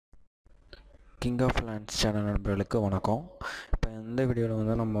King of lands channel நண்பர்களுக்கு வணக்கம். இப்போ இந்த வீடியோவில்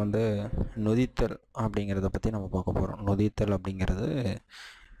வந்து நம்ம வந்து நொதித்தல் அப்படிங்கிறத பற்றி நம்ம பார்க்க போகிறோம். நொதித்தல் அப்படிங்கிறது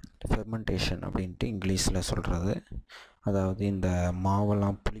ஃபெர்மெண்டேஷன் அப்படின்ட்டு இங்கிலீஷில் சொல்கிறது. அதாவது இந்த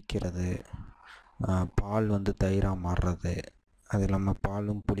மாவெல்லாம் புளிக்கிறது, பால் வந்து தயிராக மாறுறது, அது இல்லாமல்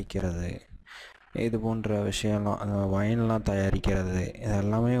பாலும் புளிக்கிறது, இது போன்ற விஷயம்லாம், வைன்லாம் தயாரிக்கிறது,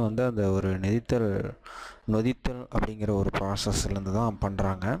 இதெல்லாமே வந்து அந்த ஒரு நொதித்தல் அப்படிங்கிற ஒரு ப்ராசஸ்லேருந்து தான்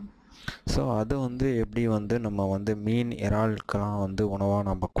பண்ணுறாங்க. ஸோ அது வந்து எப்படி வந்து நம்ம வந்து மீன் இறாலுக்கெல்லாம் வந்து உணவாக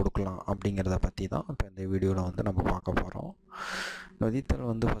நம்ம கொடுக்கலாம் அப்படிங்கிறத பற்றி தான் இப்போ இந்த வீடியோவில் வந்து நம்ம பார்க்க போகிறோம். நொதித்தல்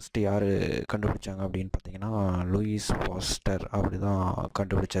வந்து ஃபஸ்ட்டு யார் கண்டுபிடிச்சாங்க அப்படின்னு பார்த்தீங்கன்னா லூயிஸ் பாஸ்டர் அப்படி தான்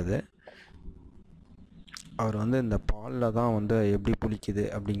கண்டுபிடிச்சது. அவர் வந்து இந்த பாலில் தான் வந்து எப்படி புளிக்குது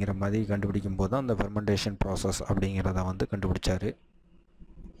அப்படிங்கிற மாதிரி கண்டுபிடிக்கும் போது தான் அந்த ஃபெர்மெண்டேஷன் ப்ராசஸ் அப்படிங்கிறத வந்து கண்டுபிடிச்சார்.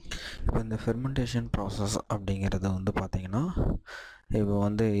 இப்போ இந்த ஃபெர்மெண்டேஷன் ப்ராசஸ் அப்படிங்கிறது வந்து பார்த்திங்கன்னா, இப்போ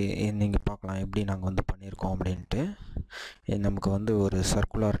வந்து நீங்கள் பார்க்கலாம் எப்படி நாங்கள் வந்து பண்ணியிருக்கோம் அப்படின்ட்டு. நமக்கு வந்து ஒரு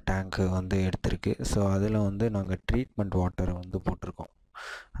சர்க்குலர் டேங்க்கு வந்து எடுத்திருக்கு. ஸோ அதில் வந்து நாங்கள் ட்ரீட்மெண்ட் வாட்டரை வந்து போட்டிருக்கோம்.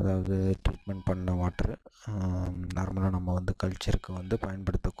 அதாவது ட்ரீட்மெண்ட் பண்ண வாட்டரு, நார்மலாக நம்ம வந்து கல்ச்சருக்கு வந்து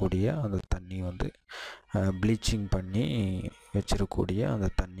பயன்படுத்தக்கூடிய அந்த தண்ணி வந்து ப்ளீச்சிங் பண்ணி வச்சிருக்கக்கூடிய அந்த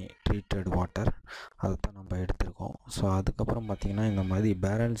தண்ணி, ட்ரீட்டட் வாட்டர், அதை தான் நம்ம எடுத்திருக்கோம். ஸோ அதுக்கப்புறம் பார்த்திங்கன்னா இந்த மாதிரி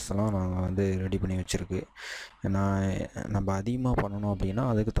பேரல்ஸ்லாம் நாங்கள் வந்து ரெடி பண்ணி வச்சுருக்கு. ஏன்னா நம்ம அதிகமாக பண்ணணும் அப்படின்னா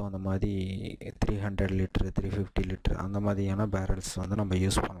அதுக்கு தகுந்த மாதிரி 300 லிட்ரு 350 லிட்ரு அந்த மாதிரியான பேரல்ஸ் வந்து நம்ம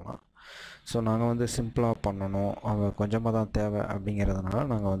யூஸ் பண்ணலாம். ஸோ நாங்கள் வந்து சிம்பிளாக பண்ணணும், அவங்க கொஞ்சமாக தான் தேவை அப்படிங்கிறதுனால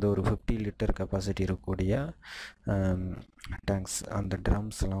நாங்கள் வந்து ஒரு 50 லிட்டர் கெப்பாசிட்டி இருக்கக்கூடிய டேங்க்ஸ், அந்த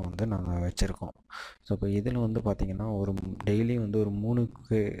ட்ரம்ஸ்லாம் வந்து நாங்கள் வச்சுருக்கோம். ஸோ இப்போ இதில் வந்து பார்த்திங்கன்னா ஒரு டெய்லி வந்து ஒரு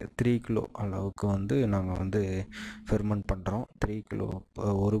 3 கிலோ அளவுக்கு வந்து நாங்கள் வந்து ஃபெர்மெண்ட் பண்ணுறோம். 3 கிலோ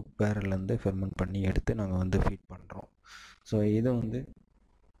ஒரு பேரல்லேருந்து ஃபெர்மெண்ட் பண்ணி எடுத்து நாங்கள் வந்து ஃபீட் பண்ணுறோம். ஸோ இது வந்து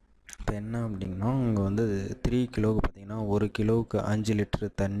இப்போ என்ன அப்படின்னா, அங்கே வந்து 3 கிலோவுக்கு பார்த்திங்கன்னா 1 கிலோவுக்கு 5 லிட்டரு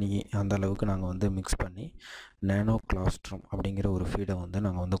தண்ணி அந்த அளவுக்கு நாங்கள் வந்து மிக்ஸ் பண்ணி நேனோ கிளாஸ்ட்ரம் அப்படிங்கிற ஒரு ஃபீடை வந்து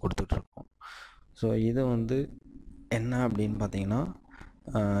நாங்கள் வந்து கொடுத்துட்ருக்கோம். ஸோ இது வந்து என்ன அப்படின்னு பார்த்திங்கன்னா,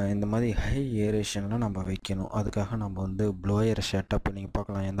 இந்த மாதிரி ஹை ஏரேஷனில் நம்ம வைக்கணும். அதுக்காக நம்ம வந்து ப்ளோயர் செட்டப் நீங்கள்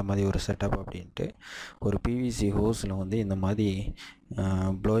பார்க்கலாம் எந்த மாதிரி ஒரு செட்டப் அப்படின்ட்டு. ஒரு பிவிசி ஹோஸில் வந்து இந்த மாதிரி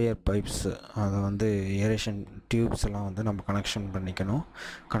ப்ளோயர் பைப்ஸ், அதை வந்து ஏரேஷன் டியூப்ஸ் எல்லாம் வந்து நம்ம கனெக்ஷன் பண்ணிக்கணும்.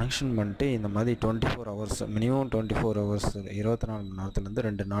 கனெக்ஷன் பண்ணிட்டு இந்த மாதிரி 24 ஹவர்ஸ், மினிமம் 24 ஹவர்ஸ், 24 மணி நேரத்துலேருந்து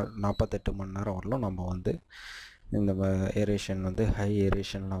 2 நாள் 48 மணி நேரம் வரலும் நம்ம வந்து இந்த ஏரேஷன் வந்து ஹை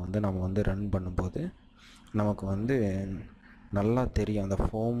ஏரேஷனில் வந்து நம்ம வந்து ரன் பண்ணும்போது நமக்கு வந்து நல்லா தெரியும். அந்த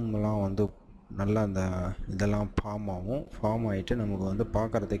ஃபோம்லாம் வந்து நல்லா அந்த இதெல்லாம் ஃபார்ம் ஆகிட்டு நமக்கு வந்து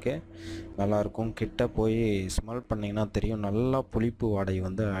பார்க்குறதுக்கே நல்லாயிருக்கும். கிட்ட போய் ஸ்மெல் பண்ணிங்கன்னா தெரியும், நல்லா புளிப்பு வாடை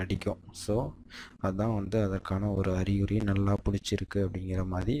வந்து அடிக்கும். ஸோ அதுதான் வந்து அதற்கான ஒரு அறிகுறி, நல்லா புளிச்சிருக்கு அப்படிங்கிற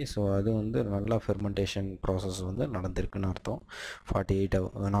மாதிரி. ஸோ அது வந்து நல்லா ஃபெர்மெண்டேஷன் ப்ராசஸ் வந்து நடந்திருக்குன்னு அர்த்தம்.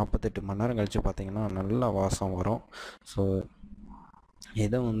 48 மணி நேரம் கழித்து பார்த்திங்கன்னா நல்லா வாசம் வரும். ஸோ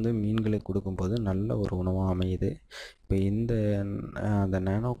இதை வந்து மீன்களுக்கு கொடுக்கும்போது நல்ல ஒரு உணவாக அமையுது. இப்போ அந்த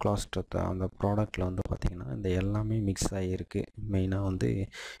நேனோ கிளாஸ்ட்ரத்தை அந்த ப்ராடக்டில் வந்து பார்த்திங்கன்னா இந்த எல்லாமே மிக்ஸ் ஆகியிருக்கு. மெயினாக வந்து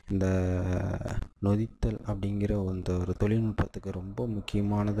இந்த நொதித்தல் அப்படிங்கிற ஒரு தொழில்நுட்பத்துக்கு ரொம்ப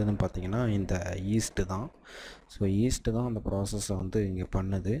முக்கியமானதுன்னு பார்த்திங்கன்னா இந்த ஈஸ்ட்டு தான். ஸோ ஈஸ்ட்டு தான் அந்த ப்ராசஸை வந்து இங்கே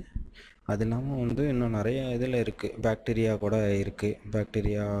பண்ணுது. அது இல்லாமல் வந்து இன்னும் நிறைய இதில் இருக்குது, பாக்டீரியா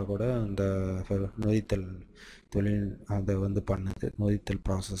கூட அந்த நொதித்தல் தொழில் அதை வந்து பண்ணுது, நொதித்தல்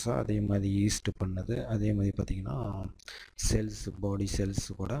ப்ராசஸாக. அதே மாதிரி ஈஸ்ட்டு பண்ணுது. அதே மாதிரி பார்த்திங்கன்னா பாடி செல்ஸ்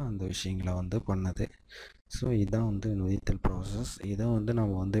கூட அந்த விஷயங்களை வந்து பண்ணுது. ஸோ இதுதான் வந்து நொதித்தல் ப்ராசஸ். இதை வந்து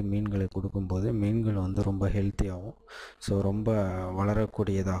நம்ம வந்து மீன்களுக்கு கொடுக்கும்போது மீன்கள் வந்து ரொம்ப ஹெல்த்தியாகவும், ஸோ ரொம்ப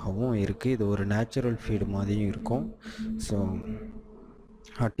வளரக்கூடியதாகவும் இருக்குது. இது ஒரு நேச்சுரல் ஃபீடு மாதிரியும் இருக்கும். ஸோ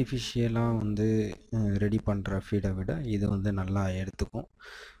ஆர்டிஃபிஷியலாக வந்து ரெடி பண்ணுற ஃபீடை விட இது வந்து நல்லா எடுத்துக்கும்.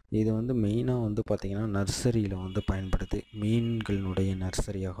 இது வந்து மெயினாக வந்து பார்த்திங்கன்னா நர்சரியில் வந்து பயன்படுது. மீன்களினுடைய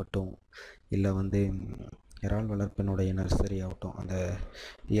நர்சரி ஆகட்டும், இல்லை வந்து இறால் வளர்ப்பினுடைய நர்சரி ஆகட்டும், அந்த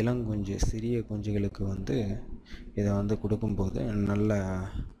சிறிய குஞ்சுகளுக்கு வந்து இதை வந்து கொடுக்கும்போது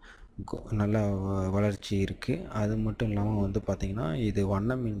நல்ல வளர்ச்சி இருக்குது. அது மட்டும் இல்லாமல் வந்து பார்த்திங்கன்னா இது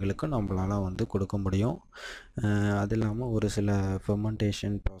வண்ண மீன்களுக்கும் நம்மளால் வந்து கொடுக்க முடியும். அது இல்லாமல் ஒரு சில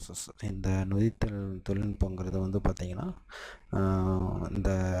ஃபெர்மெண்டேஷன் ப்ராசஸ், இந்த நொதித்தல் தொழில்நுட்பங்கிறது வந்து பார்த்திங்கன்னா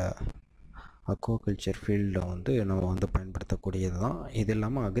இந்த அக்வாகல்ச்சர் ஃபீல்டில் வந்து நம்ம வந்து பயன்படுத்தக்கூடியது தான். இது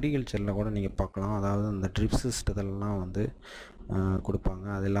இல்லாமல் அக்ரிகல்ச்சரில் கூட நீங்கள் பார்க்கலாம். அதாவது இந்த ட்ரிப் சிஸ்டத்தெல்லாம் வந்து கொடுப்பாங்க.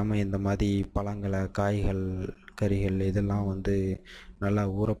 அது இல்லாமல் இந்த மாதிரி பழங்களை, காய்கள், கறிகள் இதெல்லாம் வந்து நல்லா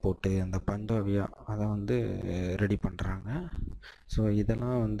ஊற போட்டு அந்த பஞ்சகாவியா அதை வந்து ரெடி பண்ணுறாங்க. ஸோ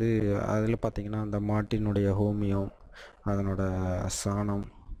இதெல்லாம் வந்து அதில் பார்த்திங்கன்னா அந்த மாட்டினுடைய ஹோமியம், அதனோட சாணம்,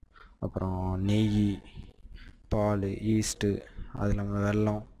 அப்புறம் நெய், பால், ஈஸ்ட்டு, அது இல்லாமல்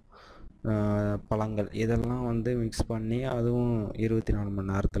வெல்லம், பழங்கள் இதெல்லாம் வந்து மிக்ஸ் பண்ணி அதுவும் 24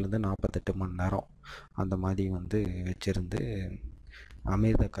 மணி நேரத்துலேருந்து 48 மணி நேரம் அந்த மாதிரி வந்து வச்சுருந்து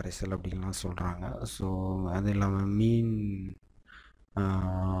அமிர்த கரைசல் அப்படின்லாம் சொல்கிறாங்க. ஸோ அது இல்லாமல் மீன்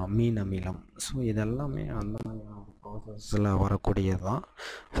அமிலம், ஸோ இதெல்லாமே அந்த மாதிரியான ப்ராசஸில் வரக்கூடியது தான்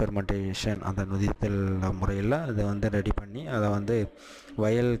ஃபெர்மெண்டேஷன். அந்த நொதித்தல் முறையில் அதை வந்து ரெடி பண்ணி அதை வந்து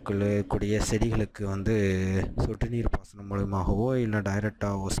வயலுக்குள்ள கூடிய செடிகளுக்கு வந்து சொட்டு நீர் பாசனம் மூலமாகவோ இல்லை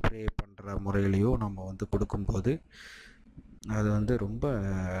டைரெக்டாகவோ ஸ்ப்ரே பண்ணுற முறையிலையோ நம்ம வந்து கொடுக்கும்போது அது வந்து ரொம்ப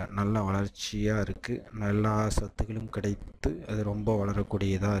நல்ல வளர்ச்சியாக இருக்குது, எல்லா சத்துக்களும் கிடைத்து அது ரொம்ப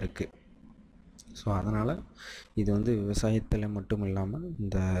வளரக்கூடியதாக இருக்குது. ஸோ அதனால் இது வந்து விவசாயத்தில் மட்டும் இல்லாமல்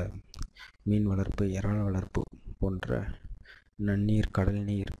இந்த மீன் வளர்ப்பு, இறால் வளர்ப்பு போன்ற நன்னீர், கடல்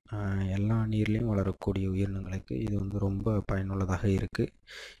நீர், எல்லா நீர்லேயும் வளரக்கூடிய உயிரினங்களுக்கு இது வந்து ரொம்ப பயனுள்ளதாக இருக்குது.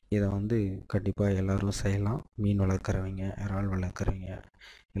 இதை வந்து கண்டிப்பாக எல்லோரும் செய்யலாம். மீன் வளர்க்குறவங்க, இறால் வளர்க்குறவங்க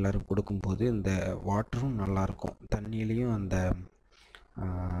எல்லோரும் கொடுக்கும்போது இந்த வாட்டரும் நல்லாயிருக்கும், தண்ணியிலையும் அந்த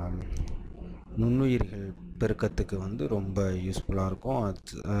நுண்ணுயிர்கள் பெருக்கத்துக்கு வந்து ரொம்ப யூஸ்ஃபுல்லாக இருக்கும்.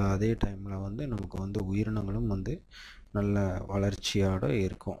 அதே டைமில் வந்து நமக்கு வந்து உயிரினங்களும் வந்து நல்ல வளர்ச்சியோடு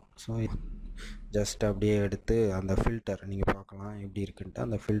இருக்கும். ஸோ ஜஸ்ட் அப்படியே எடுத்து அந்த ஃபில்டர் நீங்கள் பார்க்கலாம் எப்படி இருக்குன்ட்டு,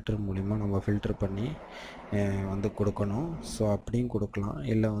 அந்த ஃபில்டர் மூலிமா நம்ம ஃபில்டர் பண்ணி வந்து கொடுக்கணும். ஸோ அப்படியும் கொடுக்கலாம்,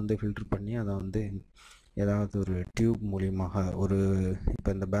 இல்லை வந்து ஃபில்டர் பண்ணி அதை வந்து ஏதாவது ஒரு டியூப் மூலியமாக இப்போ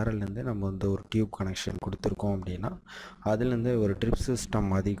இந்த பேரல்லேருந்து நம்ம வந்து ஒரு டியூப் கனெக்ஷன் கொடுத்துருக்கோம் அப்படின்னா அதுலேருந்து ஒரு ட்ரிப் சிஸ்டம்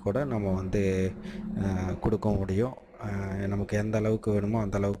மாதிரி கூட நம்ம வந்து கொடுக்க முடியும். நமக்கு எந்த அளவுக்கு வேணுமோ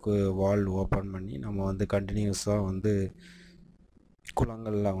அந்த அளவுக்கு வால்வ் ஓப்பன் பண்ணி நம்ம வந்து கண்டினியூஸாக வந்து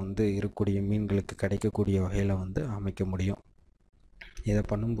குளங்களில் வந்து இருக்கக்கூடிய மீன்களுக்கு கிடைக்கக்கூடிய வகையில் வந்து அமைக்க முடியும். இதை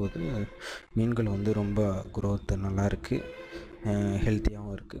பண்ணும்போது மீன்கள் வந்து ரொம்ப குரோத் நல்லா இருக்குது,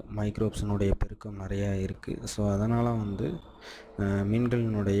 ஹெல்த்தியாகவும் இருக்குது, மைக்ரோப்ஸினுடைய பெருக்கம் நிறையா இருக்குது. ஸோ அதனால் வந்து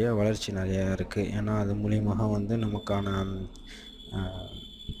மீன்களினுடைய வளர்ச்சி நிறையா இருக்குது. ஏன்னா அது மூலியமாக வந்து நமக்கான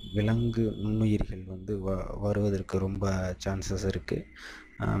விலங்கு நுண்ணுயிர்கள் வந்து வருவதற்கு ரொம்ப சான்சஸ் இருக்குது.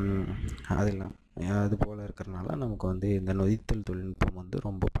 அது போல் இருக்கிறனால நமக்கு வந்து இந்த நொதித்தல் தொழில்நுட்பம் வந்து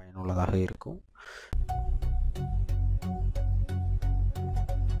ரொம்ப பயனுள்ளதாக இருக்கும்.